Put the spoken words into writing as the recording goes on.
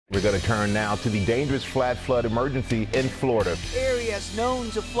We're going to turn now to the dangerous flash flood emergency in Florida. Areas known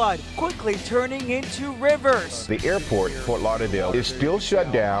to flood quickly turning into rivers. The airport, Fort Lauderdale, is still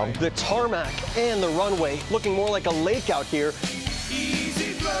shut down. The tarmac and the runway looking more like a lake out here.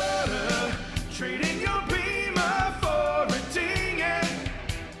 Easy flutter, trading your beamer for a dinghy.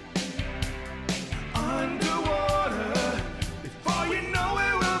 Underwater, before you know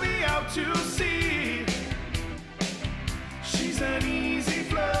it, we'll be out to sea. She's an easy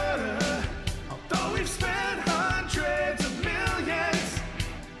flutter, although we've spent hundreds of millions.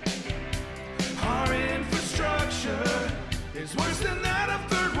 Our infrastructure is worse than that of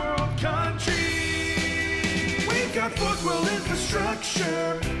third world countries. We've got fourth world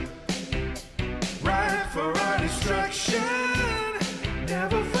infrastructure, right for our destruction.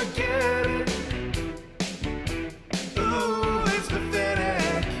 Never forget it. Ooh, it's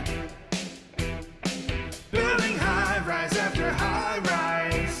pathetic. Building high rise after high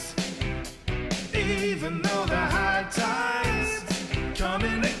rise, even though the high tides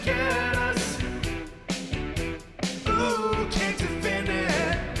coming to get us. Ooh, can't defend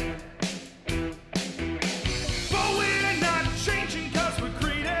it. But we're not changing 'cause we're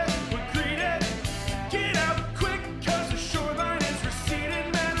greedy. Get out quick 'cause the shoreline is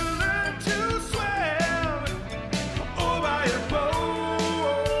receding. Better learn to swim or by a boat.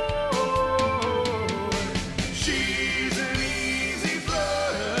 She's an easy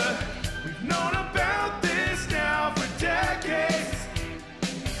flutter. We've known about this now for decades.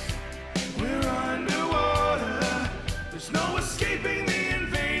 We're underwater. There's no escaping the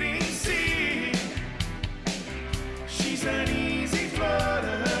invading sea. She's an easy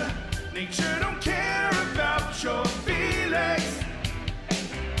flutter. Nature don't care about your feelings.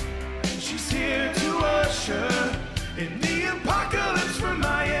 She's here to usher in the apocalypse from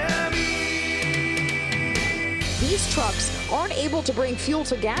Miami. These trucks aren't able to bring fuel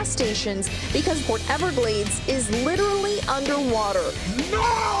to gas stations because Port Everglades is literally underwater.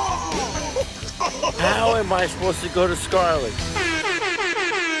 How am I supposed to go to Scarlet?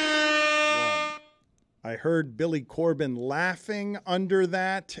 I heard Billy Corben laughing under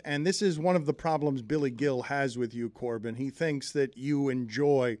that, and this is one of the problems Billy Gil has with you, Corben. He thinks that you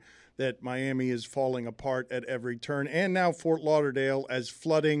enjoy that Miami is falling apart at every turn, and now Fort Lauderdale, as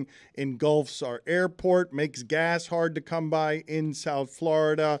flooding engulfs our airport, makes gas hard to come by in South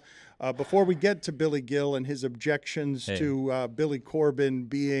Florida. Before we get to Billy Gil and his objections to Billy Corben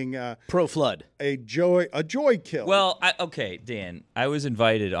being pro-flood, a joy kill. Well, okay, Dan, I was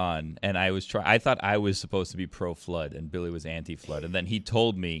invited on, and I thought I was supposed to be pro-flood, and Billy was anti-flood, and then he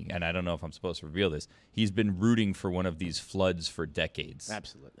told me, and I don't know if I'm supposed to reveal this, he's been rooting for one of these floods for decades.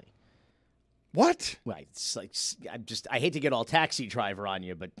 Absolutely. What? Right. It's like, I hate to get all taxi driver on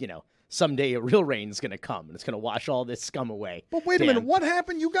you, but someday a real rain's going to come, and it's going to wash all this scum away. But wait a minute. What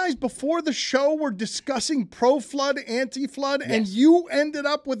happened? You guys, before the show, were discussing pro-flood, anti-flood, Yes. and you ended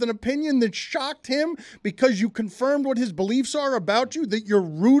up with an opinion that shocked him because you confirmed what his beliefs are about you, that you're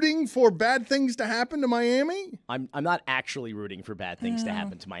rooting for bad things to happen to Miami? I'm not actually rooting for bad things to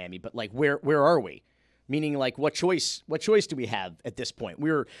happen to Miami, but like where are we? Meaning, like, what choice do we have at this point?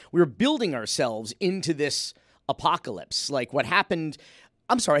 We're building ourselves into this apocalypse. Like, what happened?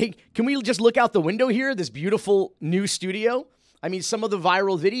 I'm sorry, can we just look out the window here? This beautiful new studio? I mean, some of the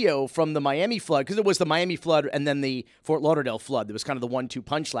viral video from the Miami flood, because it was the Miami flood and then the Fort Lauderdale flood. There was kind of the 1-2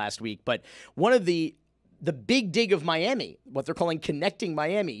 punch last week. But one of the big dig of Miami, what they're calling Connecting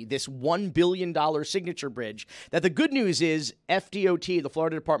Miami, this $1 billion signature bridge, that the good news is FDOT, the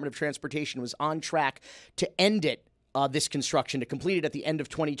Florida Department of Transportation, was on track to end it, this construction, to complete it at the end of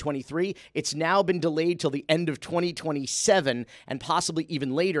 2023. It's now been delayed till the end of 2027 and possibly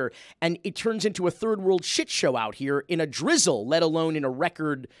even later. And it turns into a third world shit show out here in a drizzle, let alone in a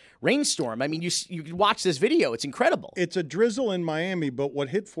record rainstorm. I mean, you can watch this video. It's incredible. It's a drizzle in Miami, but what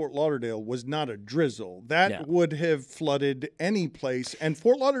hit Fort Lauderdale was not a drizzle. That would have flooded any place. And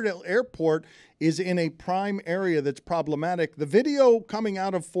Fort Lauderdale Airport is in a prime area that's problematic. The video coming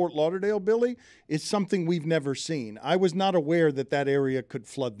out of Fort Lauderdale, Billy, is something we've never seen. I was not aware that area could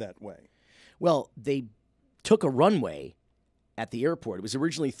flood that way. Well, they took a runway at the airport. It was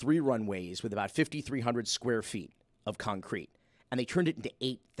originally 3 runways with about 5,300 square feet of concrete, and they turned it into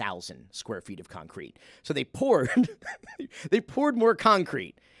 8,000 square feet of concrete. So they poured more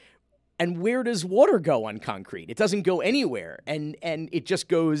concrete. And where does water go on concrete? It doesn't go anywhere, and it just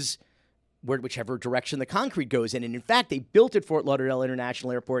goes whichever direction the concrete goes in. And in fact, they built at Fort Lauderdale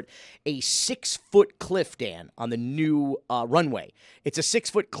International Airport a 6-foot cliff, Dan, on the new runway. It's a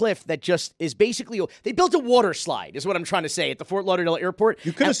 6-foot cliff that just is basically, they built a water slide, is what I'm trying to say, at the Fort Lauderdale Airport.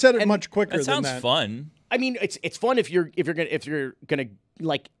 You could have said it much quicker than that. That sounds fun. I mean, it's fun if you're gonna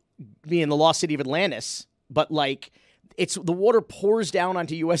like being the lost city of Atlantis, but like the water pours down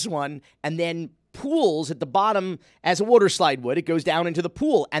onto US 1 and then pools at the bottom as a water slide would. It goes down into the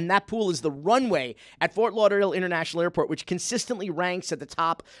pool, and that pool is the runway at Fort Lauderdale International Airport, which consistently ranks at the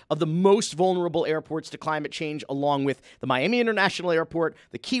top of the most vulnerable airports to climate change, along with the Miami International Airport,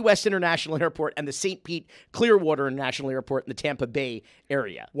 the Key West International Airport, and the St. Pete Clearwater International Airport in the Tampa Bay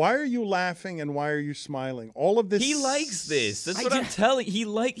area. Why are you laughing and why are you smiling? All of this. He likes this. That's what I'm telling.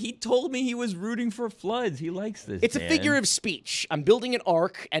 He told me he was rooting for floods. He likes this. It's a figure of speech. I'm building an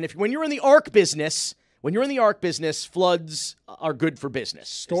ark, and when you're in the ark business, floods are good for business.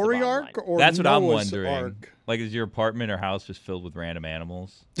 Story arc or that's what Noah's I'm wondering. Ark? Like, is your apartment or house just filled with random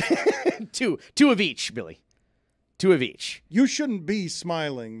animals? Two of each, Billy. 2 of each. You shouldn't be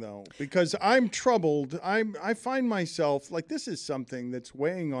smiling, though, because I'm troubled. I find myself, like, this is something that's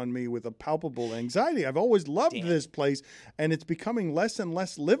weighing on me with a palpable anxiety. I've always loved this place, and it's becoming less and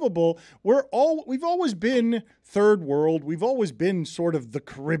less livable. We've always been third world. We've always been sort of the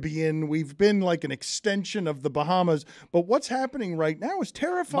Caribbean. We've been like an extension of the Bahamas. But what's happening right now is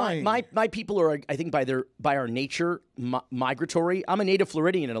terrifying. My people are, I think, by our nature, migratory. I'm a native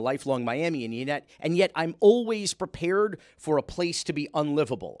Floridian and a lifelong Miamian, and yet I'm always prepared for a place to be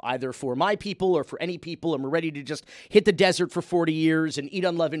unlivable, either for my people or for any people, and we're ready to just hit the desert for 40 years and eat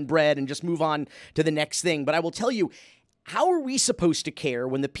unleavened bread and just move on to the next thing. But I will tell you, how are we supposed to care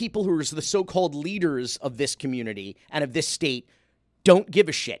when the people who are the so-called leaders of this community and of this state don't give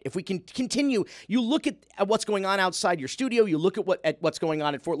a shit? If we can continue, you look at what's going on outside your studio, you look at what's going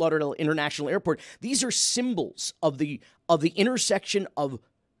on at Fort Lauderdale International Airport. These are symbols of the intersection of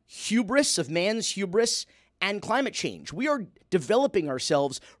hubris, of man's hubris, and climate change. We are developing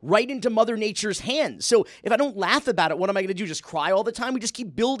ourselves right into Mother Nature's hands. So if I don't laugh about it, what am I going to do? Just cry all the time? We just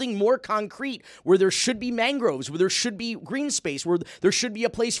keep building more concrete where there should be mangroves, where there should be green space, where there should be a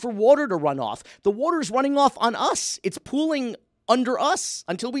place for water to run off. The water's running off on us. It's pooling under us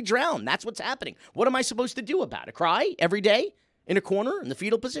until we drown. That's what's happening. What am I supposed to do about it? Cry every day in a corner in the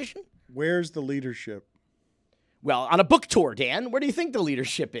fetal position? Where's the leadership? Well, on a book tour, Dan. Where do you think the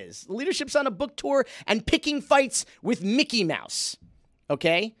leadership is? The leadership's on a book tour and picking fights with Mickey Mouse.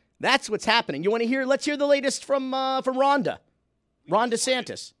 Okay? That's what's happening. You want to hear? Let's hear the latest from Ron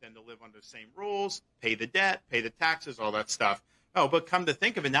DeSantis. Then to live under the same rules, pay the debt, pay the taxes, all that stuff. Oh, but come to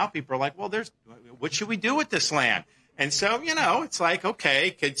think of it, now people are like, well, what should we do with this land? And so, it's like, okay,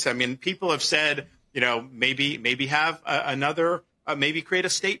 kids. I mean, people have said, maybe have maybe create a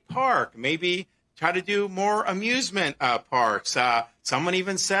state park, maybe try to do more amusement parks. Someone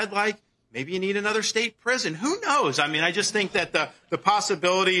even said, like, maybe you need another state prison. Who knows? I mean, I just think that the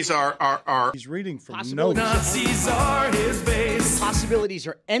possibilities are. He's reading from notes. Nazis are his base. Possibilities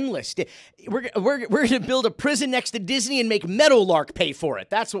are endless. We're going to build a prison next to Disney and make Meadowlark pay for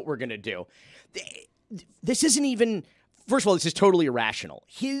it. That's what we're going to do. This isn't even. First of all, this is totally irrational.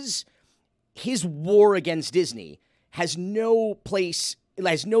 His war against Disney has no place. It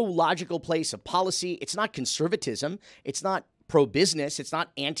has no logical place of policy. It's not conservatism. It's not pro-business. It's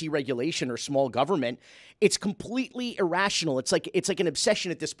not anti-regulation or small government. It's completely irrational. It's like an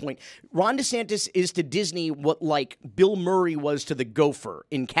obsession at this point. Ron DeSantis is to Disney what like Bill Murray was to the gopher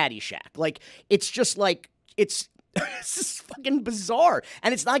in Caddyshack. Like it's just like it's just fucking bizarre,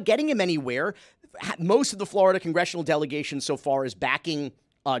 and it's not getting him anywhere. Most of the Florida congressional delegation so far is backing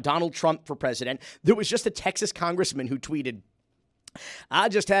Donald Trump for president. There was just a Texas congressman who tweeted, I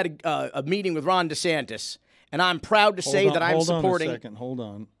just had a meeting with Ron DeSantis, and I'm proud to say that I'm supporting. Hold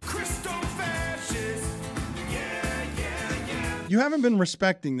on. You haven't been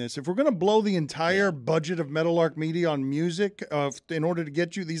respecting this. If we're going to blow the entire budget of Meadowlark Media on music in order to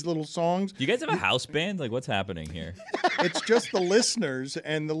get you these little songs. Do you guys have a house band? Like, what's happening here? It's just the listeners,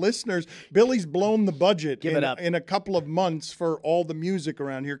 and the listeners. Billy's blown the budget in a couple of months for all the music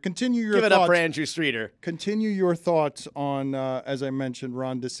around here. Continue your thoughts. Give it up for Andrew Streeter. Continue your thoughts on, as I mentioned,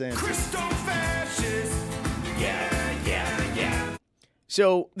 Ron DeSantis.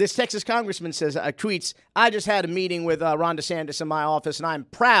 So this Texas congressman says, tweets, I just had a meeting with Ron DeSantis in my office, and I'm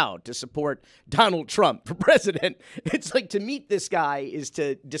proud to support Donald Trump for president. It's like to meet this guy is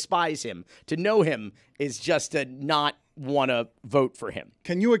to despise him. To know him is just to not want to vote for him.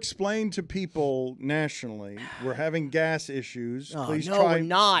 Can you explain to people nationally, we're having gas issues. Please no, try. We're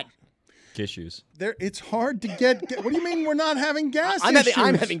not. Issues. It's hard to get. What do you mean we're not having gas issues?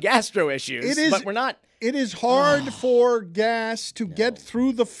 I'm having gastro issues, but we're not. It is hard for gas to get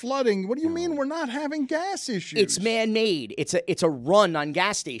through the flooding. What do you mean we're not having gas issues? It's man-made. It's a run on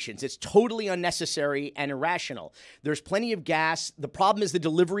gas stations. It's totally unnecessary and irrational. There's plenty of gas. The problem is the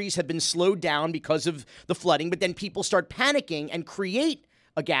deliveries have been slowed down because of the flooding, but then people start panicking and create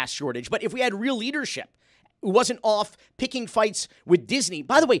a gas shortage. But if we had real leadership who wasn't off picking fights with Disney.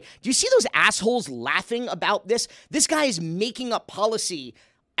 By the way, do you see those assholes laughing about this? This guy is making up policy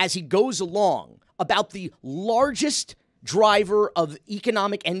as he goes along about the largest driver of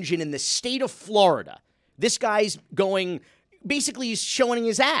economic engine in the state of Florida. This guy's going, basically he's showing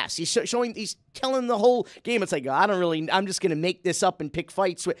his ass. He's telling the whole game. It's like, I'm just going to make this up and pick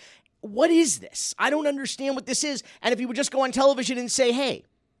fights with. What is this? I don't understand what this is. And if he would just go on television and say, hey,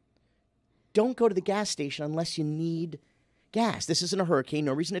 don't go to the gas station unless you need gas. This isn't a hurricane.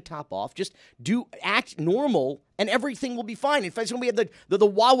 No reason to top off. Just act normal, and everything will be fine. In fact, we have the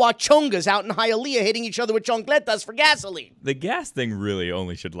Wawa Chongas out in Hialeah hitting each other with chancletas for gasoline. The gas thing really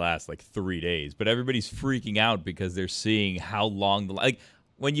only should last like 3 days, but everybody's freaking out because they're seeing how long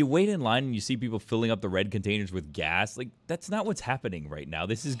when you wait in line and you see people filling up the red containers with gas, that's not what's happening right now.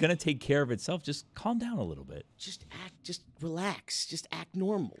 This is going to take care of itself. Just calm down a little bit. Just relax. Just act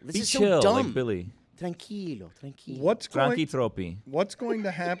normal. This is chill, so dumb. like Billy. Tranquilo. What's going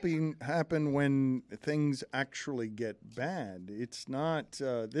to happen when things actually get bad? It's not.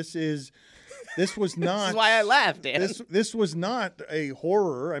 This was not. This is why I laughed, Dan. This was not a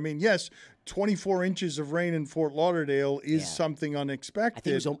horror. I mean, yes, 24 inches of rain in Fort Lauderdale is something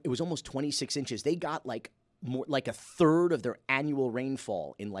unexpected. I think it was almost 26 inches. They got more like a third of their annual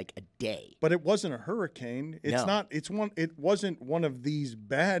rainfall in like a day. But it wasn't a hurricane. It's not. It wasn't one of these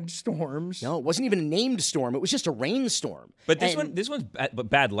bad storms. No, it wasn't even a named storm. It was just a rainstorm. But this one's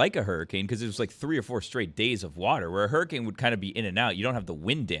bad like a hurricane because it was like 3 or 4 straight days of water. Where a hurricane would kind of be in and out. You don't have the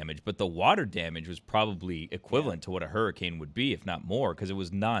wind damage, but the water damage was probably equivalent to what a hurricane would be, if not more, because it was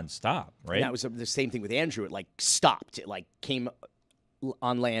nonstop. Right. And that was the same thing with Andrew. It stopped. It came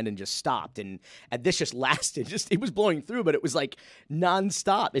on land and just stopped, and this just lasted. It was blowing through, but it was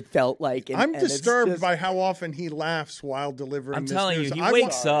nonstop. It felt like. I'm disturbed by how often he laughs while delivering. I'm this telling news. you, he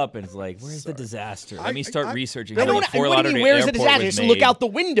wakes up and it's like, "Where's the disaster?" Let me start researching. What do you mean, where's the disaster? Just look out the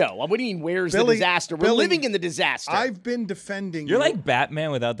window. What do you mean, where's the disaster? We're living in the disaster. I've been defending. You're like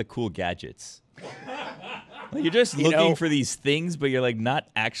Batman without the cool gadgets. You're just looking for these things, but you're not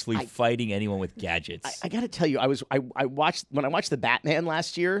actually fighting anyone with gadgets. I got to tell you, I watched the Batman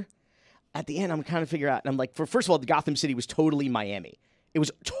last year. At the end, I'm kind of figuring out, and I'm like, first of all, the Gotham City was totally Miami. It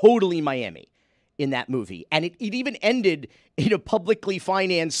was totally Miami in that movie, and it even ended in a publicly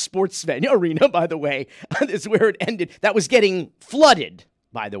financed sports arena. By the way, is where it ended. That was getting flooded.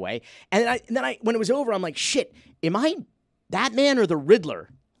 By the way, and then when it was over, I'm like, shit, am I Batman or the Riddler?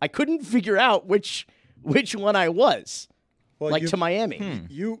 I couldn't figure out which one I was. Well, to Miami.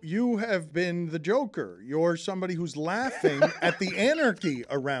 You have been the Joker. You're somebody who's laughing at the anarchy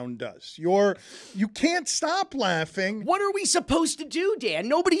around us. You can't stop laughing. What are we supposed to do, Dan?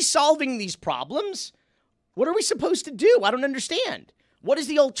 Nobody's solving these problems. What are we supposed to do? I don't understand. What is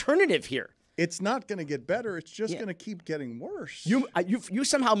the alternative here? It's not going to get better. It's just going to keep getting worse. You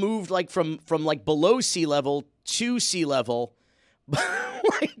somehow moved from below sea level to sea level.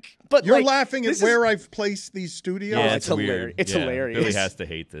 But you're laughing at where I've placed these studios. Yeah, it's hilarious. It's hilarious. Billy has to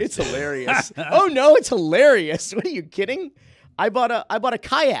hate this. It's hilarious. Oh no, it's hilarious. What are you kidding? I bought a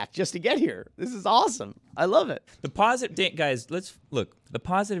kayak just to get here. This is awesome. I love it. The positive, guys. Let's look. The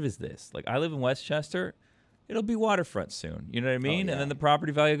positive is this. I live in Westchester. It'll be waterfront soon. You know what I mean? And then the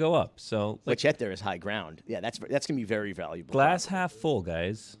property value go up. So, but yet there is high ground. Yeah, that's gonna be very valuable. Glass half full,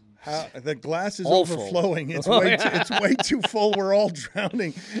 guys. The glass is overflowing. It's way too full. We're all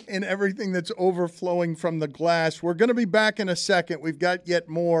drowning in everything that's overflowing from the glass. We're going to be back in a second. We've got yet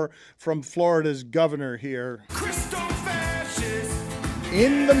more from Florida's governor here.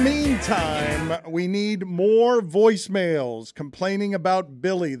 In the meantime, we need more voicemails complaining about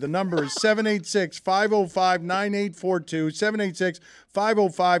Billy. The number is 786-505-9842,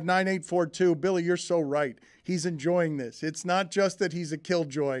 786-505-9842. Billy, you're so right. He's enjoying this. It's not just that he's a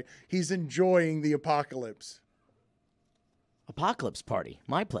killjoy. He's enjoying the apocalypse. Apocalypse party.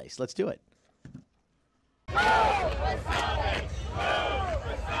 My place. Let's do it.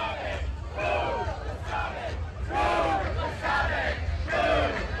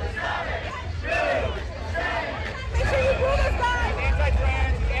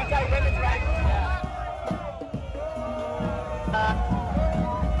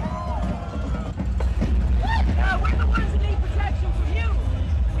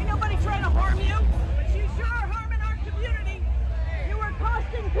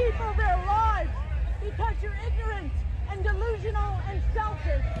 People their lives because you're ignorant and delusional and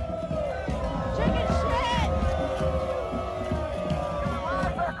selfish. Chicken shit! Your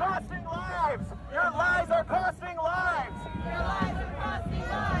lies are costing lives! Your lies are costing lives! Your lies are costing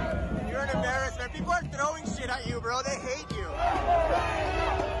lives! You're an embarrassment. People are throwing shit at you, bro. They hate you.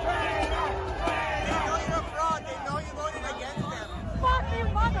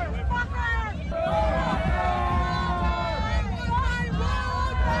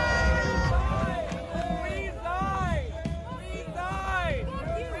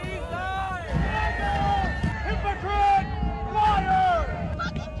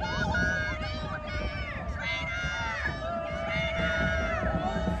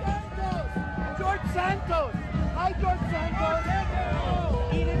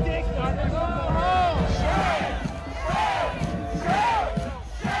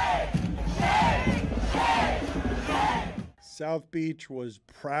 South Beach was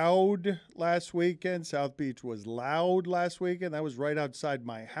proud last weekend. South Beach was loud last weekend. That was right outside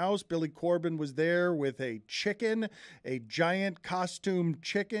my house. Billy Corben was there with a chicken, a giant costume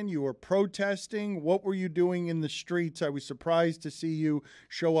chicken. You were protesting. What were you doing in the streets? I was surprised to see you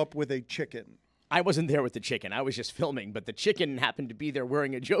show up with a chicken. I wasn't there with the chicken. I was just filming, but the chicken happened to be there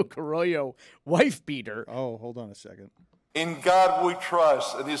wearing a Joe Carollo wife beater. Oh, hold on a second. In God we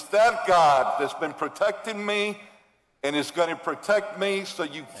trust, and it's that God that's been protecting me and is going to protect me so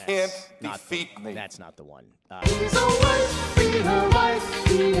you can't defeat me. That's not the one. He's a wife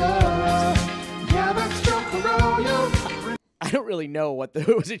beater, yeah, that's Joe Carollo. I don't really know what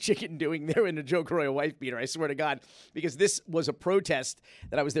was a chicken doing there in a Joe Carollo wife beater, I swear to God, because this was a protest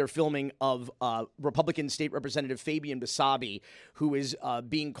that I was there filming of Republican State Representative Fabian Basabe, who is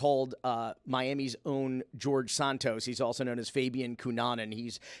being called Miami's own George Santos. He's also known as Fabian Cunanan.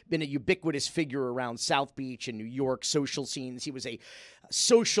 He's been a ubiquitous figure around South Beach and New York social scenes. He was a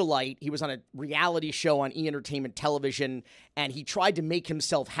socialite. He was on a reality show on E! Entertainment Television, and he tried to make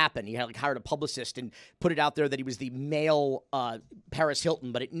himself happen. He had hired a publicist and put it out there that he was the male Paris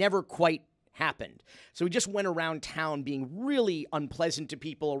Hilton, but it never quite happened. So he just went around town being really unpleasant to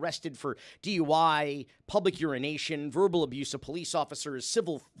people, arrested for DUI, public urination, verbal abuse of police officers,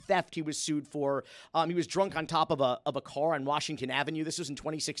 civil theft he was sued for. He was drunk on top of a car on Washington Avenue. This was in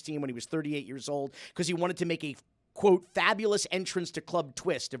 2016 when he was 38 years old because he wanted to make a quote, fabulous entrance to Club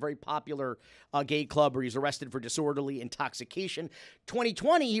Twist, a very popular gay club where he's arrested for disorderly intoxication.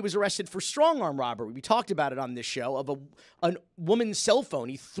 2020, he was arrested for strong-arm robbery. We talked about it on this show, of a woman's cell phone.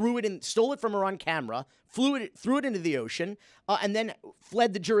 He stole it from her on camera, threw it into the ocean, and then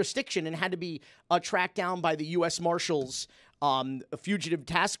fled the jurisdiction and had to be tracked down by the U.S. Marshals, a fugitive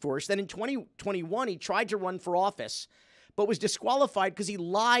task force. Then in 2021, he tried to run for office, but was disqualified because he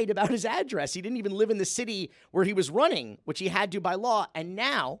lied about his address. He didn't even live in the city where he was running, which he had to by law. And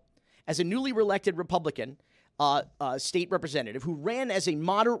now, as a newly elected Republican state representative who ran as a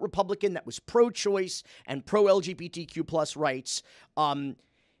moderate Republican that was pro-choice and pro-LGBTQ plus rights, on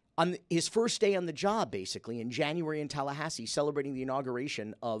his first day on the job, basically, in January in Tallahassee, celebrating the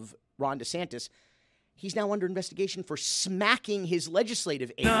inauguration of Ron DeSantis, he's now under investigation for smacking his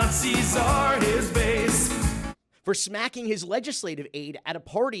legislative aide. Nazis are his base. For smacking his legislative aide at a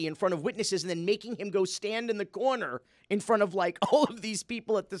party in front of witnesses and then making him go stand in the corner in front of, like, all of these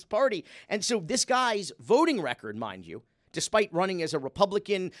people at this party. And so this guy's voting record, mind you, despite running as a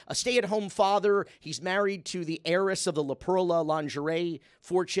Republican, a stay-at-home father, he's married to the heiress of the La Perla lingerie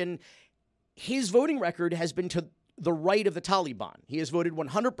fortune, his voting record has been to the right of the Taliban. He has voted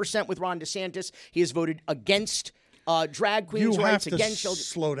 100% with Ron DeSantis. He has voted against drag queens' rights, against children.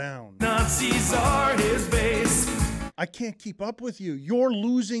 Slow down. Nazis are his base. I can't keep up with you. You're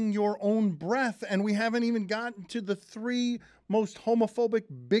losing your own breath, and we haven't even gotten to the 3 most homophobic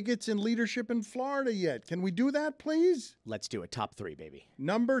bigots in leadership in Florida yet. Can we do that, please? Let's do it. Top 3, baby.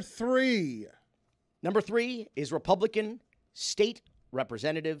 Number 3. Number 3 is Republican State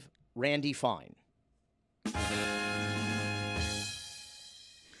Representative Randy Fine.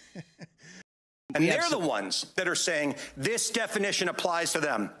 And they're the ones that are saying this definition applies to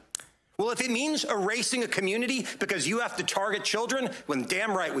them. Well, if it means erasing a community because you have to target children, then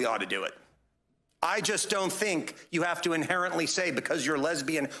damn right we ought to do it. I just don't think you have to inherently say because you're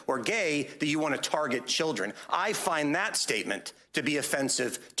lesbian or gay that you want to target children. I find that statement to be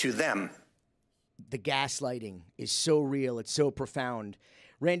offensive to them. The gaslighting is so real. It's so profound.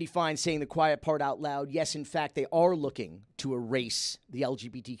 Randy Fine saying the quiet part out loud. Yes, in fact, they are looking to erase the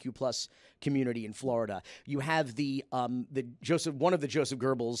LGBTQ plus community in Florida. You have one of the Joseph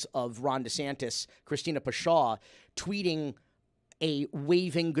Goebbels of Ron DeSantis, Christina Pashaw, tweeting a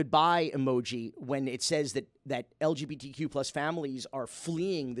waving goodbye emoji when it says that LGBTQ plus families are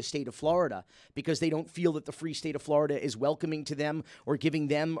fleeing the state of Florida because they don't feel that the free state of Florida is welcoming to them or giving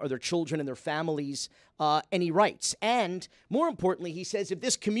them or their children and their families any rights. And more importantly, he says if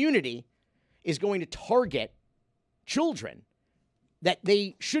this community is going to target children, that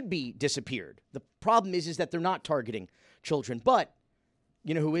they should be disappeared. The problem is that they're not targeting children. But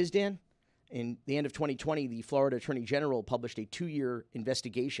you know who is, Dan? In the end of 2020, the Florida Attorney General published a 2-year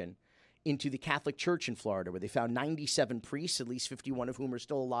investigation into the Catholic Church in Florida, where they found 97 priests, at least 51 of whom are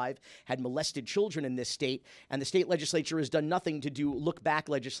still alive, had molested children in this state. And the state legislature has done nothing to do look-back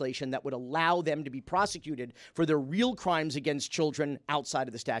legislation that would allow them to be prosecuted for their real crimes against children outside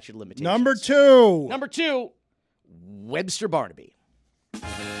of the statute of limitations. Number 2. Number 2, Webster Barnaby.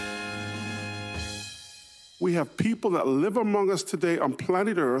 We have people that live among us today on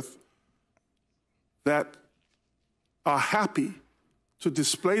planet Earth that are happy to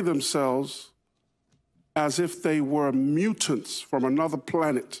display themselves as if they were mutants from another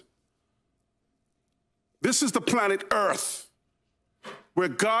planet. This is the planet Earth, where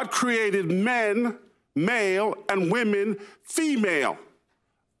God created men, male, and women, female.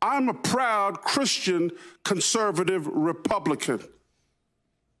 I'm a proud Christian, conservative Republican.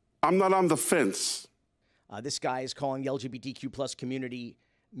 I'm not on the fence. This guy is calling the LGBTQ plus community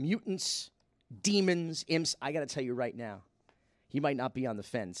mutants, demons, imps. I got to tell you right now, he might not be on the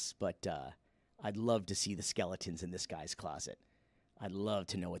fence, but I'd love to see the skeletons in this guy's closet. I'd love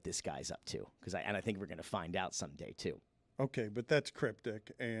to know what this guy's up to, I think we're going to find out someday, too. Okay, but that's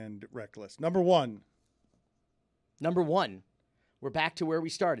cryptic and reckless. Number one, we're back to where we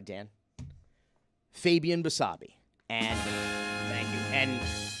started, Dan. Fabian Basabe. And thank you. And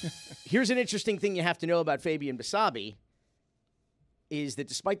here's an interesting thing you have to know about Fabian Basabe is that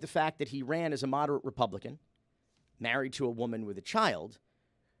despite the fact that he ran as a moderate Republican, married to a woman with a child,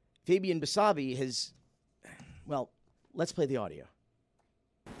 Fabian Basabe has, well, let's play the audio.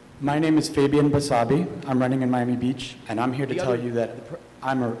 My name is Fabian Basabe. I'm running in Miami Beach, and I'm here to tell you that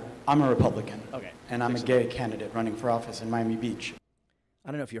I'm a Republican. Okay. And I'm a gay candidate running for office in Miami Beach.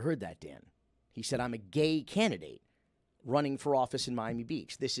 I don't know if you heard that, Dan. He said, I'm a gay candidate running for office in Miami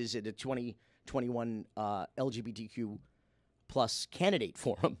Beach. This is at a 2021 LGBTQ plus candidate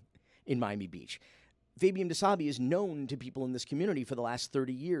forum in Miami Beach. Fabian Basabe is known to people in this community for the last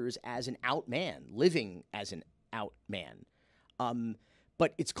 30 years as an out man, living as an out man.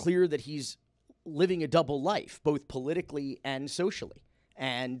 But it's clear that he's living a double life, both politically and socially.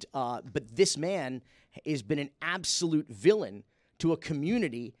 And but this man has been an absolute villain to a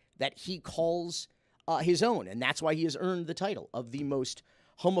community that he calls his own. And that's why he has earned the title of the most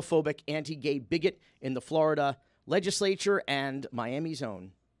homophobic, anti-gay bigot in the Florida legislature and Miami's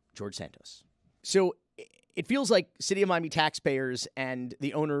own George Santos. So it feels like City of Miami taxpayers and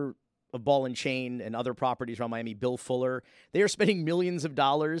the owner of Ball and Chain and other properties around Miami, Bill Fuller, they are spending millions of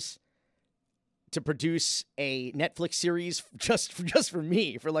dollars to produce a Netflix series just for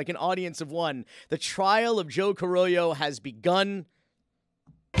me, for like an audience of one. The trial of Joe Carollo has begun.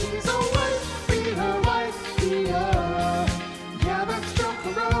 He's a wife, be her wife, be her. Yeah, that's Joe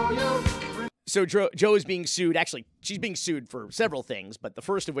Carollo. So Joe is being sued. Actually, she's being sued for several things, but the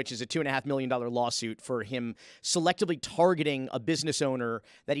first of which is a $2.5 million lawsuit for him selectively targeting a business owner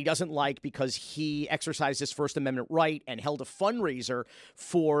that he doesn't like because he exercised his First Amendment right and held a fundraiser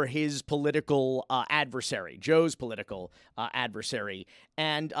for his political adversary, Joe's political adversary.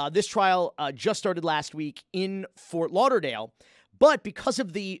 And this trial just started last week in Fort Lauderdale, but because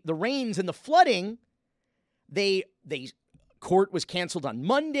of the rains and the flooding, they court was canceled on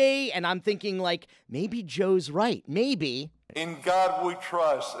Monday, and I'm thinking, like, maybe Joe's right. Maybe. In God we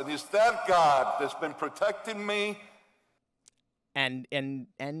trust. And it's that God that's been protecting me. And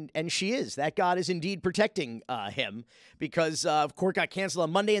she is. That God is indeed protecting him because court got canceled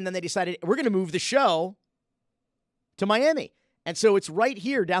on Monday, and then they decided, we're going to move the show to Miami. And so it's right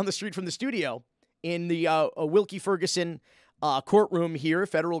here down the street from the studio in the Wilkie Ferguson courtroom here,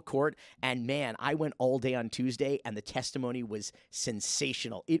 federal court. And man, I went all day on Tuesday and the testimony was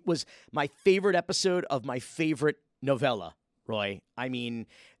sensational. It was my favorite episode of my favorite novella, Roy. I mean,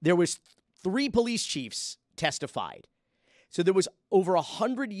 there was 3 police chiefs testified. So there was over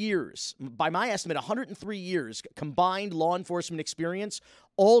 100 years, by my estimate, 103 years combined law enforcement experience,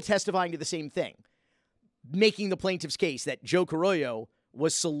 all testifying to the same thing, making the plaintiff's case that Joe Carollo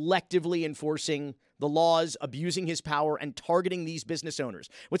was selectively enforcing the laws, abusing his power, and targeting these business owners.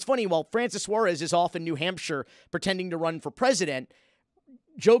 What's funny, while Francis Suarez is off in New Hampshire pretending to run for president,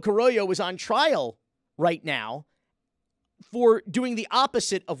 Joe Carollo is on trial right now for doing the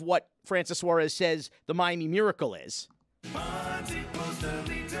opposite of what Francis Suarez says the Miami Miracle is.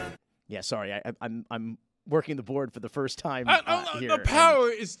 Yeah, sorry, I'm working the board for the first time here. The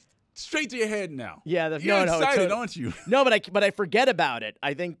power is straight to your head now. Yeah, you're excited, aren't you? No, but I forget about it.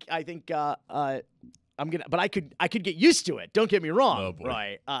 I think I'm gonna, but I could get used to it. Don't get me wrong,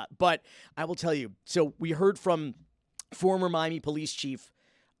 right? But I will tell you. So we heard from former Miami Police Chief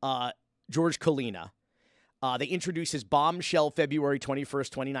George Colina. They introduced his bombshell February 21st,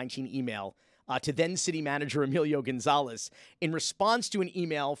 2019 email to then city manager Emilio Gonzalez in response to an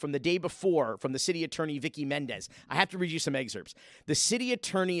email from the day before from the city attorney Vicky Mendez. I have to read you some excerpts. The city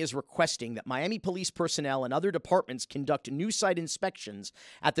attorney is requesting that Miami police personnel and other departments conduct new site inspections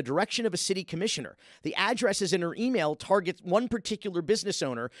at the direction of a city commissioner. The addresses in her email target one particular business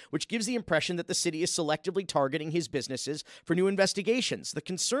owner, which gives the impression that the city is selectively targeting his businesses for new investigations. The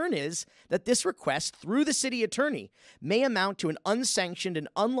concern is that this request through the city attorney may amount to an unsanctioned and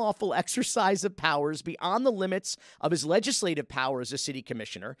unlawful exercise exercise of powers beyond the limits of his legislative power as a city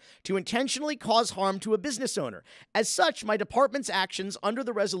commissioner to intentionally cause harm to a business owner. As such, my department's actions under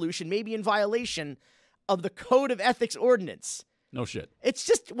the resolution may be in violation of the Code of Ethics Ordinance. No shit. It's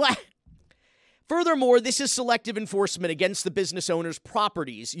just what. Furthermore, this is selective enforcement against the business owner's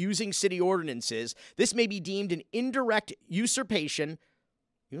properties using city ordinances. This may be deemed an indirect usurpation.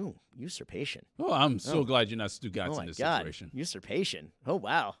 Ooh, usurpation. Oh, I'm so glad you're not Stugotz in this God. situation. Usurpation. Oh,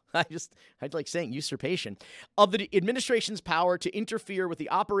 wow. I'd like saying usurpation of the administration's power to interfere with the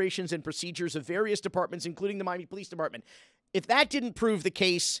operations and procedures of various departments, including the Miami Police Department. If that didn't prove the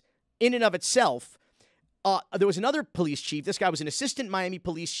case in and of itself, there was another police chief. This guy was an assistant Miami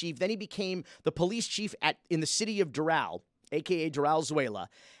police chief. Then he became the police chief in the city of Doral, a.k.a. Doral-Zuela.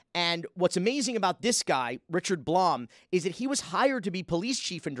 And what's amazing about this guy, Richard Blom, is that he was hired to be police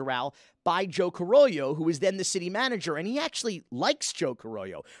chief in Doral by Joe Carollo, who was then the city manager. And he actually likes Joe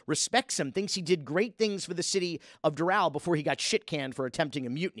Carollo, respects him, thinks he did great things for the city of Doral before he got shit-canned for attempting a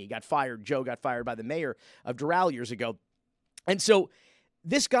mutiny. Joe got fired by the mayor of Doral years ago. And so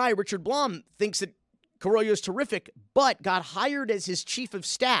this guy, Richard Blom, thinks that Carollo's terrific, but got hired as his chief of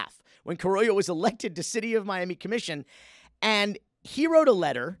staff when Carollo was elected to City of Miami Commission. And he wrote a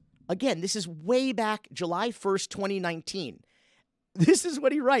letter. Again, this is way back July 1st, 2019. This is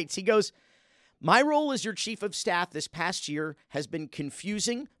what he writes. He goes, "My role as your chief of staff this past year has been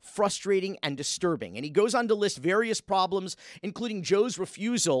confusing, frustrating, and disturbing." And he goes on to list various problems, including Joe's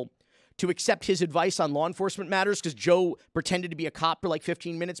refusal to accept his advice on law enforcement matters because Joe pretended to be a cop for like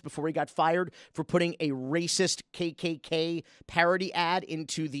 15 minutes before he got fired for putting a racist KKK parody ad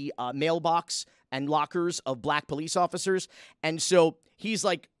into the mailbox and lockers of black police officers. And so he's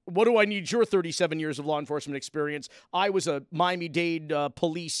like, what do I need your 37 years of law enforcement experience? I was a Miami-Dade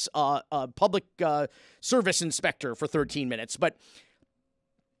police public service inspector for 13 minutes. But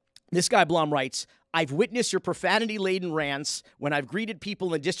this guy Blom writes, "I've witnessed your profanity-laden rants when I've greeted people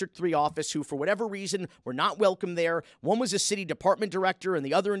in the District 3 office who, for whatever reason, were not welcome there. One was a city department director, and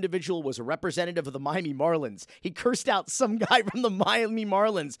the other individual was a representative of the Miami Marlins." He cursed out some guy from the Miami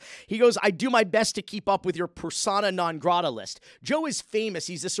Marlins. He goes, "I do my best to keep up with your persona non grata list." Joe is famous.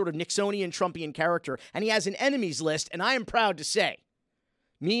 He's this sort of Nixonian, Trumpian character, and he has an enemies list, and I am proud to say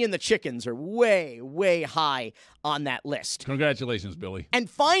me and the chickens are way, way high on that list. Congratulations, Billy. And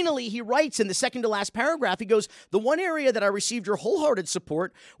finally, he writes in the second to last paragraph, he goes, "The one area that I received your wholehearted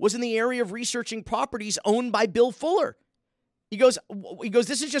support was in the area of researching properties owned by Bill Fuller." He goes,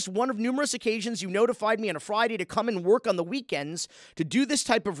 "This is just one of numerous occasions you notified me on a Friday to come and work on the weekends to do this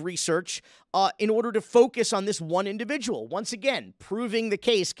type of research in order to focus on this one individual." Once again, proving the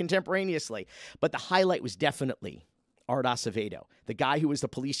case contemporaneously. But the highlight was definitely Art Acevedo, the guy who was the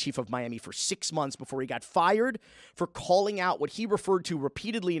police chief of Miami for 6 months before he got fired for calling out what he referred to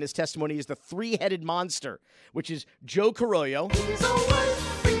repeatedly in his testimony as the three-headed monster, which is Joe Carollo,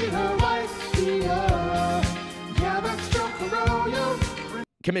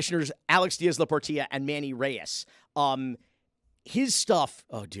 Commissioners Alex Diaz-Laportilla and Manny Reyes. His stuff,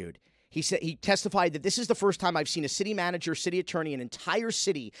 oh, dude. He said he testified that this is the first time I've seen a city manager, city attorney, an entire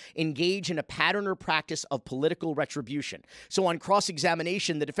city engage in a pattern or practice of political retribution. So on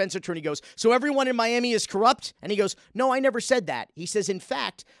cross-examination, the defense attorney goes, "So everyone in Miami is corrupt?" And he goes, "No, I never said that." He says, "In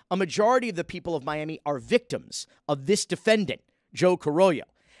fact, a majority of the people of Miami are victims of this defendant, Joe Carollo."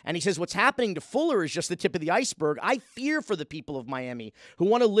 And he says, "What's happening to Fuller is just the tip of the iceberg. I fear for the people of Miami who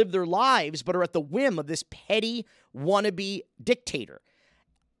want to live their lives but are at the whim of this petty wannabe dictator."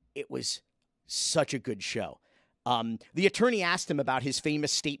 It was such a good show. The attorney asked him about his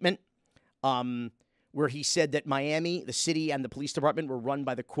famous statement where he said that Miami, the city, and the police department were run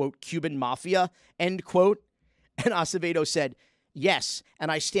by the, quote, Cuban mafia, end quote. And Acevedo said, "Yes, and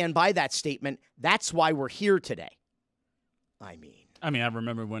I stand by that statement. That's why we're here today." I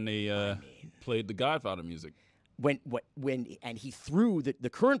remember when they played the Godfather music. And he threw the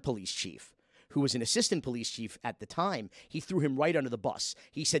current police chief, who was an assistant police chief at the time, he threw him right under the bus.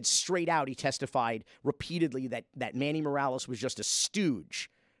 He said straight out, he testified repeatedly that Manny Morales was just a stooge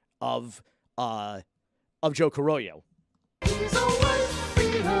of Joe Carollo.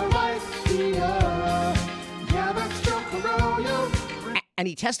 And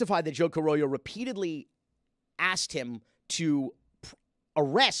he testified that Joe Carollo repeatedly asked him to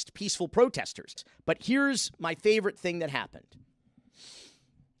arrest peaceful protesters. But here's my favorite thing that happened.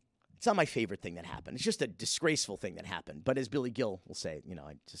 It's not my favorite thing that happened. It's just a disgraceful thing that happened. But as Billy Gil will say,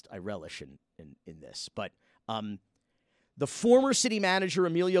 I relish in this. But the former city manager,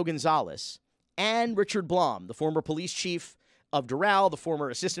 Emilio Gonzalez, and Richard Blom, the former police chief of Doral, the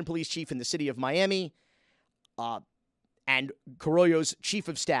former assistant police chief in the city of Miami, and Carollo's chief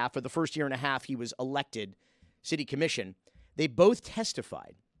of staff for the first year and a half he was elected city commission, they both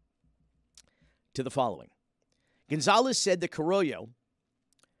testified to the following. Gonzalez said that Carollo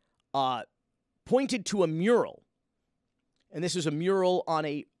pointed to a mural, and this was a mural on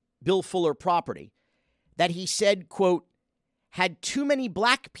a Bill Fuller property, that he said, quote, had too many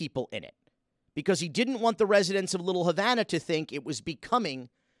black people in it because he didn't want the residents of Little Havana to think it was becoming,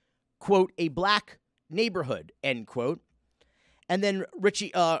 quote, a black neighborhood, end quote. And then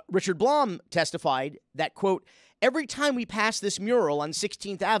Richard Blum testified that, quote, every time we passed this mural on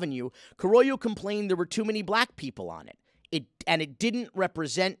 16th Avenue, Carollo complained there were too many black people on it. It didn't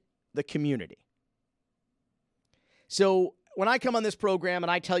represent the community. So when I come on this program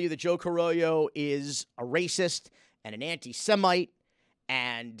and I tell you that Joe Carollo is a racist and an anti-Semite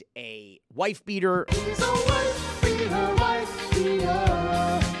and a wife beater, He's a wife beater.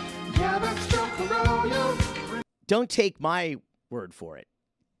 Yeah, that's Joe Carollo. don't take my word for it.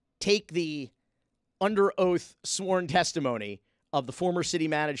 Take the under oath sworn testimony of the former city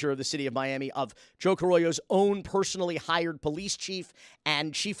manager of the city of Miami, of Joe Carollo's own personally hired police chief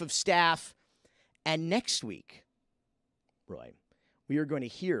and chief of staff. And next week, Roy, we are going to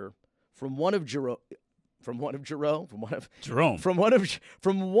hear from one of Joe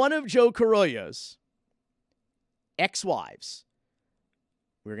Carollo's ex-wives.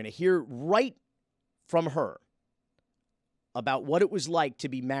 We're going to hear right from her about what it was like to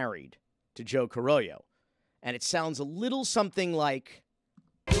be married to Joe Carollo. And it sounds a little something like,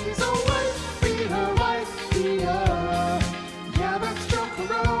 He's a wife beater. Yeah, that's Joe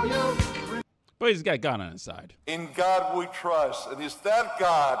Carollo. But he's got God on his side. In God we trust. And it's that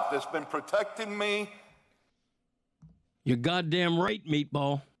God that's been protecting me. You're goddamn right,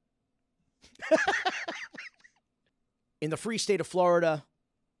 meatball. in the free state of Florida,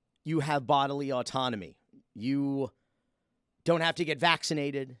 you have bodily autonomy. You don't have to get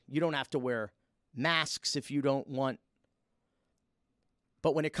vaccinated. You don't have to wear masks if you don't want.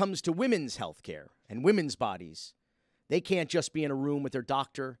 But when it comes to women's health care and women's bodies, they can't just be in a room with their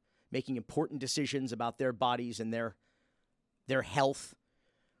doctor making important decisions about their bodies and their health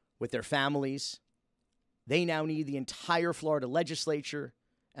with their families. They now need the entire Florida legislature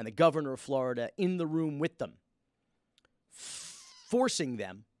and the governor of Florida in the room with them, forcing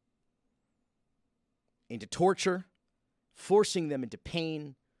them into torture, forcing them into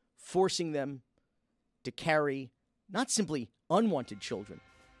pain, forcing them to carry not simply unwanted children,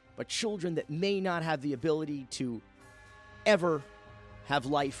 but children that may not have the ability to ever have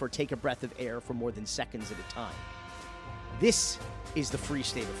life or take a breath of air for more than seconds at a time. This is the free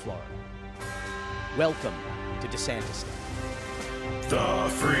state of Florida. Welcome to DeSantis. The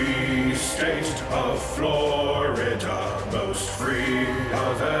free state of Florida, most free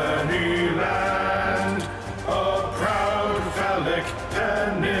of any land. A proud phallic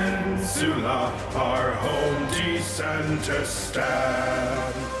peninsula, our home DeSantis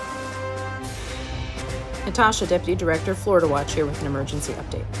stand. Natasha, Deputy Director, Florida Watch, here with an emergency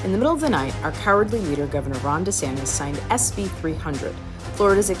update. In the middle of the night, our cowardly leader, Governor Ron DeSantis, signed SB 300,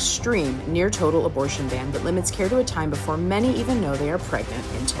 Florida's extreme, near-total abortion ban that limits care to a time before many even know they are pregnant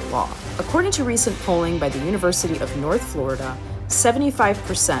into law. According to recent polling by the University of North Florida,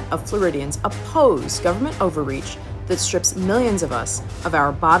 75% of Floridians oppose government overreach that strips millions of us of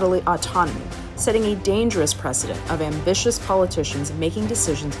our bodily autonomy, setting a dangerous precedent of ambitious politicians making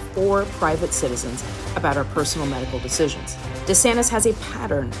decisions for private citizens about our personal medical decisions. DeSantis has a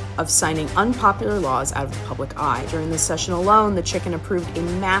pattern of signing unpopular laws out of the public eye. During this session alone, the chicken approved a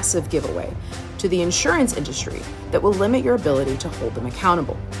massive giveaway to the insurance industry that will limit your ability to hold them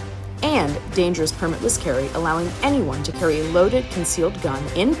accountable. And dangerous permitless carry, allowing anyone to carry a loaded, concealed gun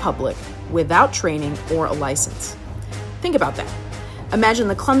in public without training or a license. Think about that. Imagine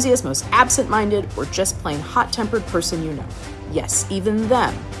the clumsiest, most absent-minded, or just plain hot-tempered person you know. Yes, even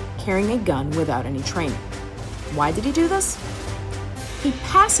them, carrying a gun without any training. Why did he do this? He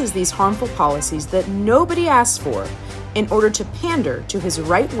passes these harmful policies that nobody asked for in order to pander to his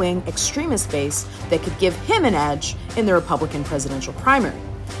right-wing extremist base that could give him an edge in the Republican presidential primary.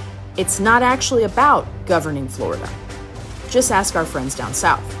 It's not actually about governing Florida. Just ask our friends down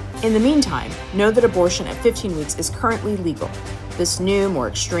south. In the meantime, know that abortion at 15 weeks is currently legal. This new, more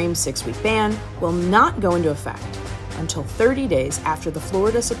extreme 6-week ban will not go into effect until 30 days after the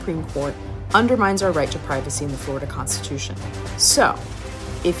Florida Supreme Court undermines our right to privacy in the Florida Constitution. So,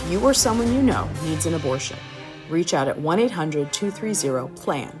 if you or someone you know needs an abortion, reach out at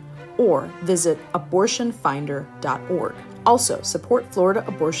 1-800-230-PLAN or visit abortionfinder.org. Also, support Florida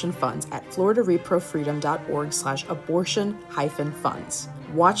abortion funds at floridareprofreedom.org/abortion-funds.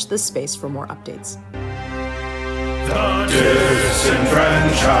 Watch this space for more updates. The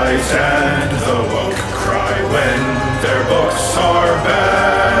disenfranchised and the woke cry when their books are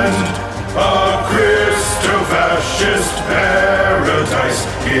banned. A Christo-fascist paradise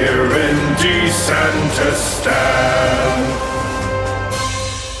here in DeSantistan.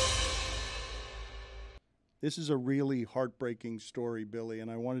 This is a really heartbreaking story, Billy, and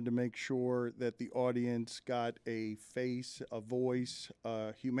I wanted to make sure that the audience got a face, a voice,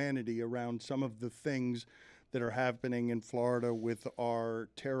 humanity around some of the things that are happening in Florida with our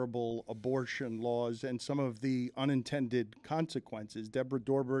terrible abortion laws and some of the unintended consequences. Deborah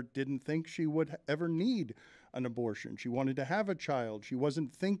Dorbert didn't think she would ever need an abortion. She wanted to have a child. She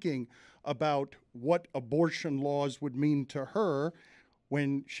wasn't thinking about what abortion laws would mean to her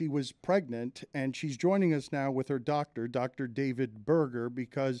when she was pregnant, and she's joining us now with her doctor, Dr. David Berger,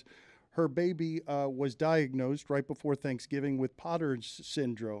 because her baby was diagnosed right before Thanksgiving with Potter's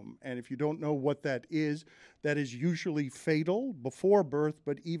syndrome. And if you don't know what that is usually fatal before birth,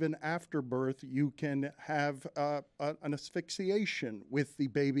 but even after birth, you can have an asphyxiation with the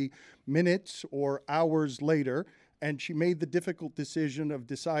baby minutes or hours later. And she made the difficult decision of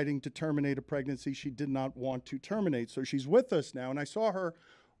deciding to terminate a pregnancy she did not want to terminate. So she's with us now, and I saw her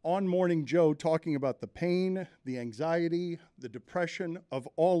on Morning Joe talking about the pain, the anxiety, the depression of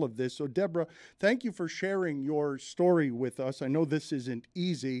all of this. So Deborah, thank you for sharing your story with us. I know this isn't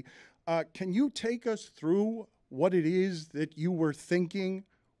easy. Can you take us through what it is that you were thinking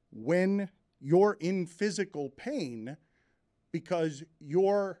when you're in physical pain because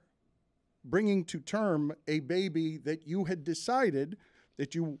you're bringing to term a baby that you had decided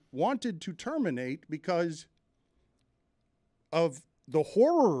that you wanted to terminate because of the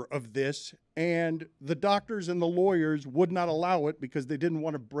horror of this, and the doctors and the lawyers would not allow it because they didn't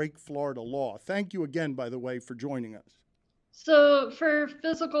want to break Florida law? Thank you again, by the way, for joining us. So for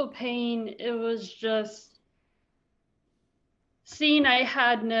physical pain, it was just seeing I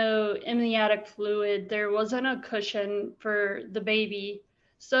had no amniotic fluid. There wasn't a cushion for the baby.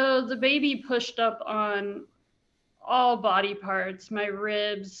 So the baby pushed up on all body parts, my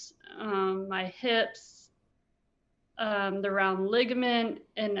ribs, my hips, the round ligament.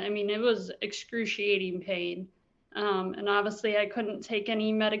 And I mean, it was excruciating pain. And obviously I couldn't take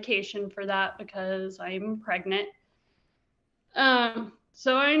any medication for that because I'm pregnant.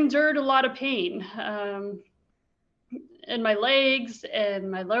 So I endured a lot of pain in my legs and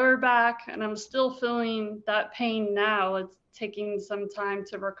my lower back, and I'm still feeling that pain now. It's taking some time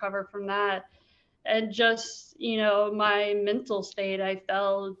to recover from that. And just, you know, my mental state, I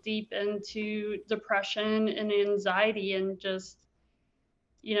fell deep into depression and anxiety, and just,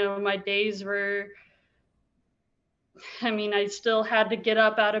 you know, my days were, I mean, I still had to get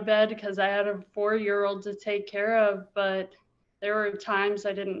up out of bed because I had a 4-year-old to take care of, but there were times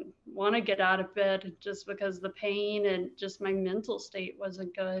I didn't want to get out of bed just because the pain and just my mental state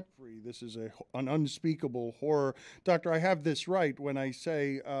wasn't good. This is an unspeakable horror. Doctor, I have this right when I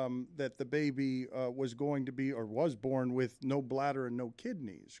say that the baby was going to be or was born with no bladder and no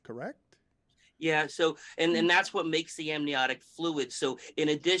kidneys, correct? Yeah, so, and that's what makes the amniotic fluid. So in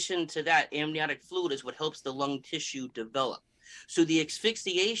addition to that, amniotic fluid is what helps the lung tissue develop. So the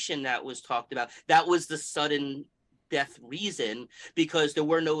asphyxiation that was talked about, that was the sudden death reason, because there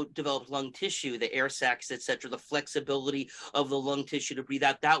were no developed lung tissue, the air sacs, etc., the flexibility of the lung tissue to breathe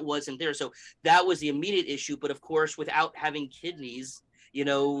out, that wasn't there. So that was the immediate issue. But of course, without having kidneys, you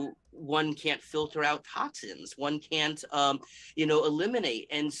know, one can't filter out toxins, one can't, you know, eliminate.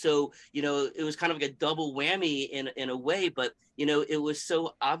 And so, you know, it was kind of like a double whammy in a way, but, you know, it was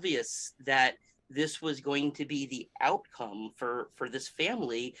so obvious that this was going to be the outcome for this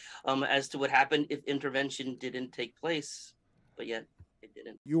family as to what happened if intervention didn't take place, but yet it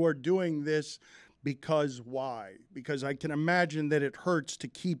didn't. You are doing this because why? Because I can imagine that it hurts to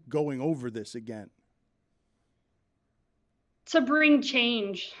keep going over this again. To bring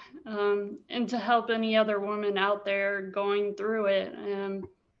change and to help any other woman out there going through it.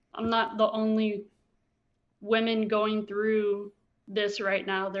 I'm not the only women going through this right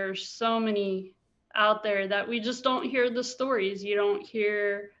now. There's so many out there that we just don't hear the stories. You don't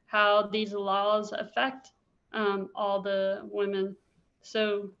hear how these laws affect all the women.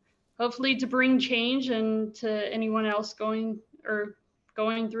 So hopefully to bring change and to anyone else going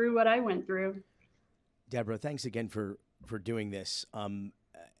through what I went through. Deborah, thanks again for doing this.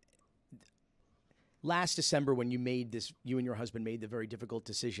 Last December, when you made this, you and your husband made the very difficult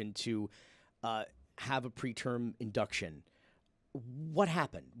decision to have a preterm induction. What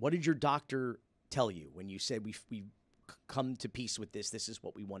happened? What did your doctor tell you when you said we've come to peace with this? This is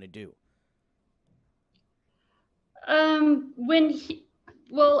what we want to do.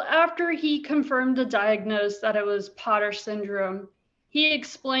 Well, after he confirmed the diagnosis that it was Potter syndrome, he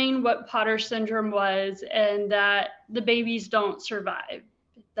explained what Potter syndrome was and that the babies don't survive,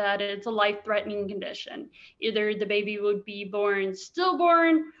 that it's a life-threatening condition. Either the baby would be born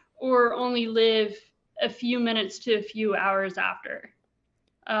stillborn or only live a few minutes to a few hours after.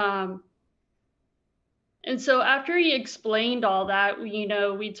 And so after he explained all that,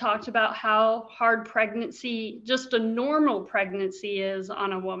 we talked about how hard pregnancy, just a normal pregnancy, is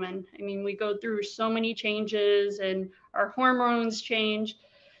on a woman. I mean, we go through so many changes and our hormones change.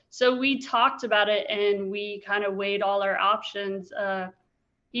 So we talked about it and we kind of weighed all our options.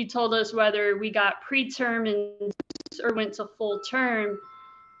 He told us whether we got preterm and or went to full term,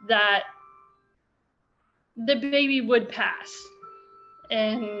 that the baby would pass.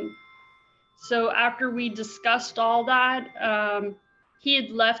 And so after we discussed all that, he had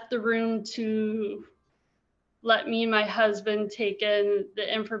left the room to let me and my husband take in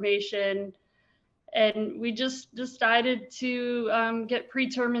the information. And we just decided to get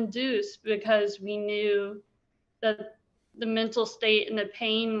preterm induced because we knew that the mental state and the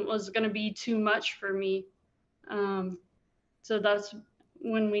pain was going to be too much for me. So that's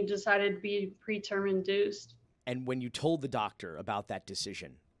when we decided to be preterm induced. And when you told the doctor about that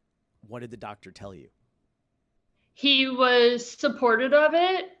decision, what did the doctor tell you? He was supportive of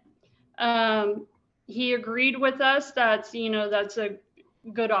it. He agreed with us that's a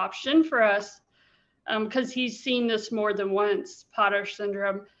good option for us because he's seen this more than once, Potter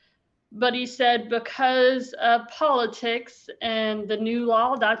syndrome. But he said because of politics and the new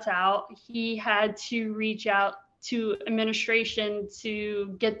law that's out, he had to reach out to administration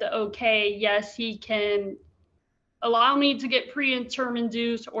to get the okay. Yes, he can allow me to get preterm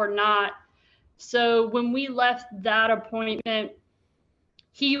induced or not. So when we left that appointment,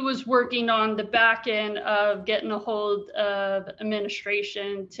 he was working on the back end of getting a hold of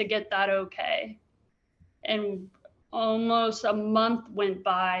administration to get that okay. And almost a month went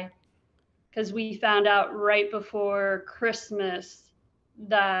by because we found out right before Christmas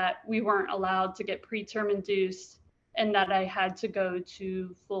that we weren't allowed to get preterm induced and that I had to go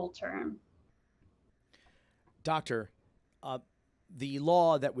to full term. Doctor, the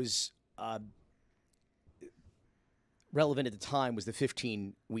law that was relevant at the time was the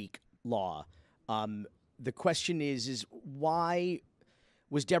 15-week law. The question is why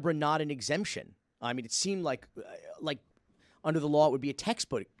was Deborah not an exemption? I mean, it seemed like under the law it would be a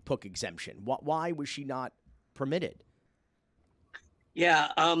textbook exemption. Why was she not permitted? Yeah,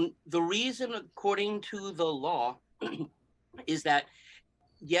 the reason, according to the law, is that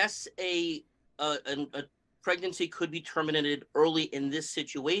yes, a pregnancy could be terminated early in this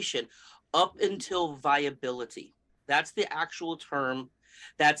situation up until viability. That's the actual term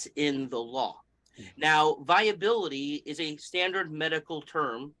that's in the law. Now, viability is a standard medical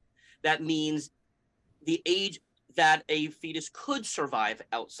term that means the age that a fetus could survive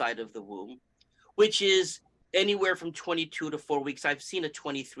outside of the womb, which is anywhere from 22 to 4 weeks. I've seen a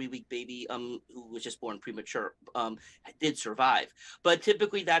 23-week baby who was just born premature did survive, but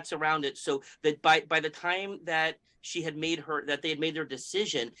typically that's around it. So that by the time that they had made their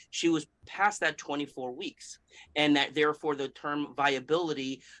decision, she was past that 24 weeks. And that therefore the term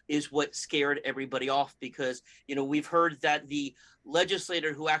viability is what scared everybody off, because, we've heard that the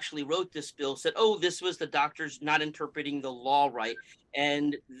legislator who actually wrote this bill said, oh, this was the doctors not interpreting the law right.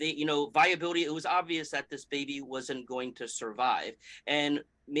 And viability, it was obvious that this baby wasn't going to survive. And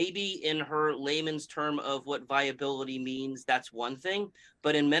maybe in her layman's term of what viability means, that's one thing,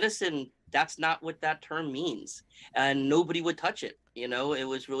 but in medicine, that's not what that term means. And nobody would touch it. It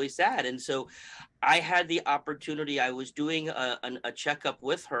was really sad. And so I had the opportunity, I was doing a checkup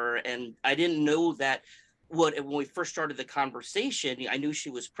with her, and I didn't know that when we first started the conversation, I knew she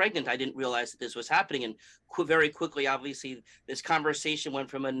was pregnant. I didn't realize that this was happening. And very quickly, obviously, this conversation went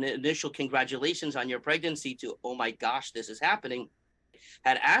from an initial congratulations on your pregnancy to, oh my gosh, this is happening.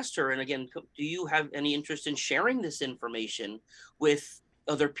 Had asked her, and again, do you have any interest in sharing this information with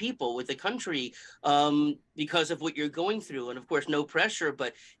other people, with the country, because of what you're going through? And of course, no pressure,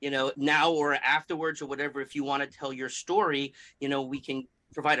 but, now or afterwards or whatever, if you want to tell your story, we can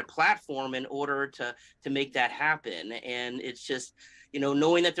provide a platform in order to make that happen. And it's just,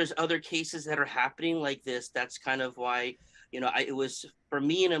 knowing that there's other cases that are happening like this, that's kind of why, it was for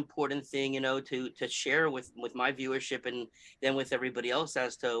me an important thing, to share with my viewership and then with everybody else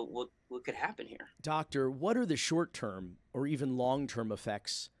as to what could happen here. Doctor, what are the short-term or even long-term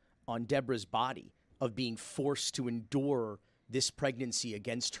effects on Deborah's body of being forced to endure this pregnancy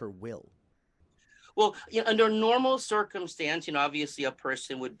against her will? Well, under normal circumstance, obviously a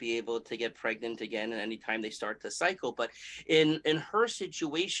person would be able to get pregnant again at any time they start the cycle. But in her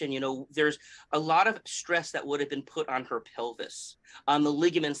situation, there's a lot of stress that would have been put on her pelvis, on the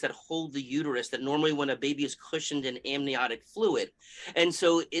ligaments that hold the uterus, that normally when a baby is cushioned in amniotic fluid. And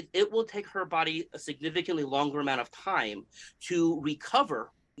so it will take her body a significantly longer amount of time to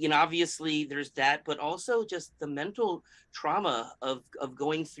recover. Obviously there's that, but also just the mental trauma of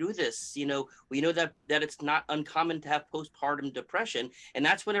going through this. We know that it's not uncommon to have postpartum depression, and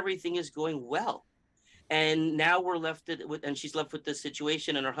that's when everything is going well. And now we're left with, and she's left with this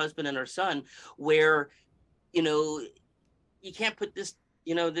situation, and her husband and her son, where, you can't put this,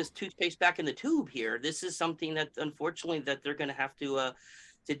 this toothpaste back in the tube here. This is something that unfortunately that they're going to have to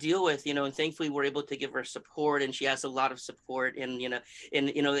deal with, and thankfully we're able to give her support, and she has a lot of support, and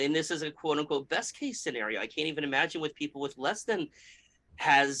and this is a quote unquote best case scenario. I can't even imagine what people with less than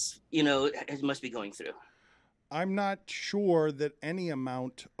must be going through. I'm not sure that any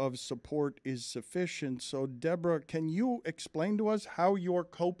amount of support is sufficient. So Deborah, can you explain to us how you're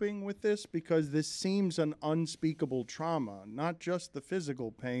coping with this? Because this seems an unspeakable trauma, not just the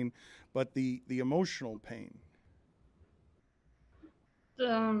physical pain, but the emotional pain.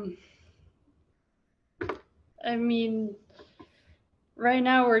 I mean, right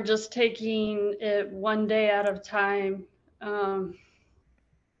now we're just taking it one day at a time.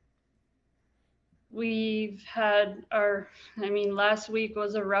 We've had last week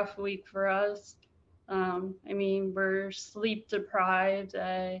was a rough week for us. We're sleep deprived.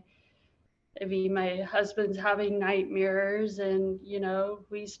 My husband's having nightmares, and,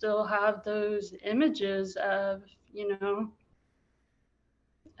 we still have those images of,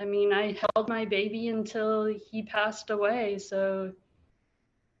 I held my baby until he passed away. So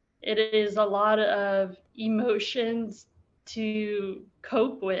it is a lot of emotions to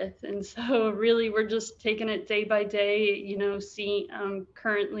cope with. And so really we're just taking it day by day, I'm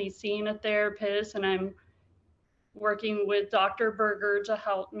currently seeing a therapist, and I'm working with Dr. Berger to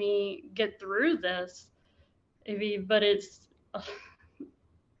help me get through this. But it's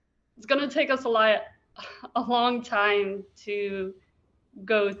going to take us a long time to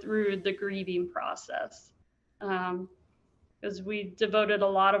go through the grieving process, because we devoted a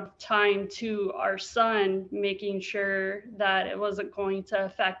lot of time to our son, making sure that it wasn't going to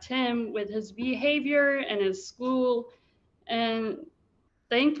affect him with his behavior and his school. And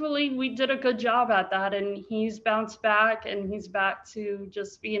thankfully we did a good job at that, and he's bounced back, and he's back to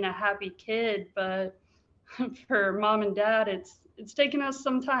just being a happy kid. But for mom and dad, it's taken us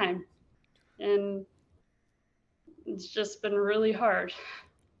some time, and it's just been really hard.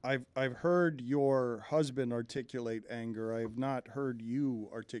 I've heard your husband articulate anger. I have not heard you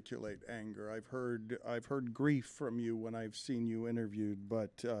articulate anger. I've heard grief from you when I've seen you interviewed,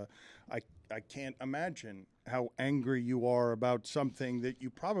 but I can't imagine how angry you are about something that you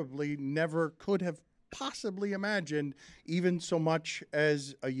probably never could have possibly imagined, even so much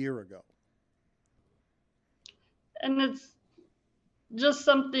as a year ago. And it's just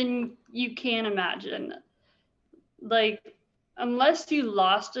something you can't imagine. Unless you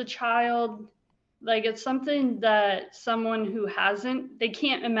lost a child, it's something that someone who hasn't, they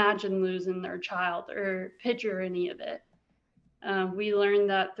can't imagine losing their child or picture any of it. We learned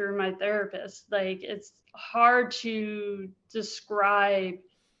that through my therapist. It's hard to describe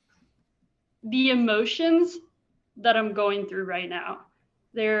the emotions that I'm going through right now.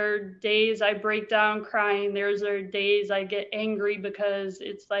 There are days I break down crying. There's days I get angry because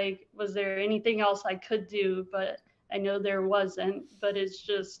it's was there anything else I could do? But I know there wasn't. But it's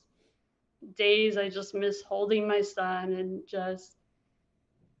just days I just miss holding my son, and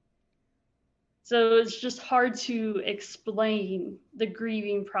so it's just hard to explain the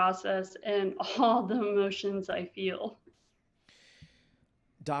grieving process and all the emotions I feel.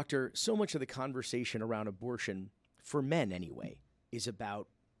 Doctor, so much of the conversation around abortion, for men anyway, is about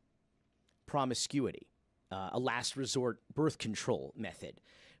promiscuity, a last resort birth control method.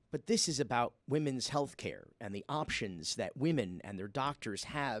 But this is about women's health care and the options that women and their doctors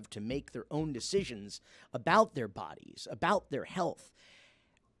have to make their own decisions about their bodies, about their health.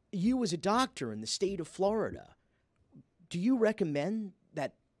 You as a doctor in the state of Florida, do you recommend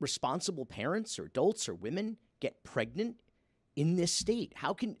that responsible parents or adults or women get pregnant in this state?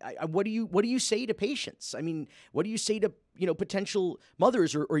 How can what do you say to patients? What do you say to potential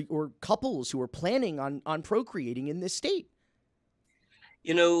mothers or couples who are planning on procreating in this state?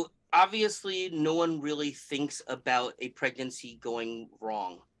 Obviously no one really thinks about a pregnancy going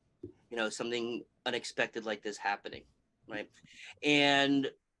wrong, something unexpected like this happening, right? And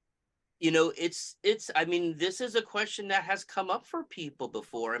I mean, this is a question that has come up for people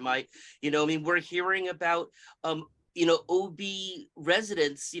before. We're hearing about, OB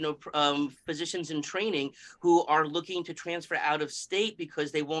residents, physicians in training who are looking to transfer out of state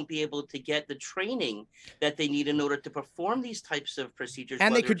because they won't be able to get the training that they need in order to perform these types of procedures.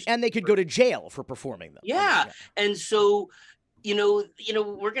 And they could go to jail for performing them. Yeah. And so,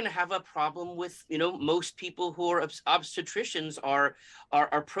 we're going to have a problem with, most people who are obstetricians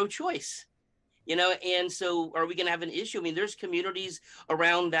are pro-choice. And so are we going to have an issue? I mean, there's communities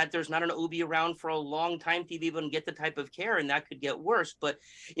around that there's not an OB around for a long time to be able to get the type of care, and that could get worse. But,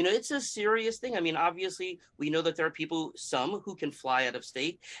 it's a serious thing. I mean, obviously, we know that there are some who can fly out of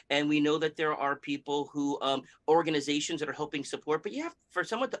state, and we know that there are people who, organizations that are helping support, but for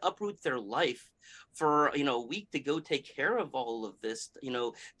someone to uproot their life for, a week to go take care of all of this,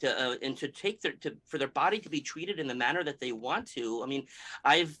 for their body to be treated in the manner that they want to. I mean,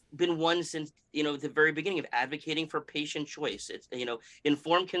 I've been one since, the very beginning of advocating for patient choice. It's,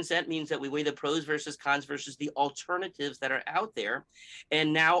 informed consent means that we weigh the pros versus cons versus the alternatives that are out there.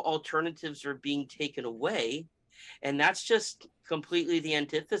 And now alternatives are being taken away. And that's just completely the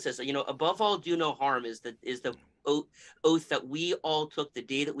antithesis. Above all, do no harm is the oath that we all took the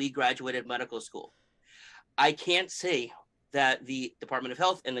day that we graduated medical school. I can't say that the Department of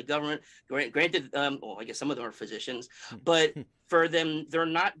Health and the government, granted, I guess some of them are physicians, but for them, they're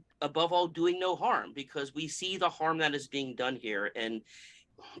not above all doing no harm, because we see the harm that is being done here. And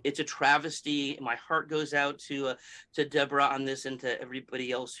it's a travesty. My heart goes out to Deborah on this, and to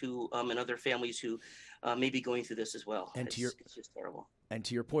everybody else who, and other families who may be going through this as well. And it's just terrible. And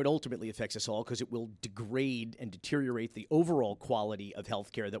to your point, ultimately affects us all, because it will degrade and deteriorate the overall quality of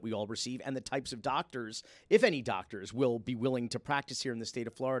healthcare that we all receive, and the types of doctors, if any doctors, will be willing to practice here in the state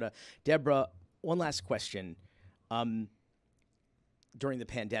of Florida. Deborah, one last question. During the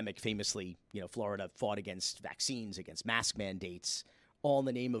pandemic, famously, Florida fought against vaccines, against mask mandates, all in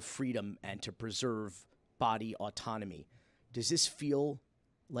the name of freedom and to preserve body autonomy. Does this feel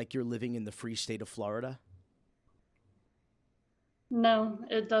like you're living in the free state of Florida? No,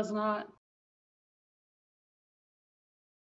 it does not.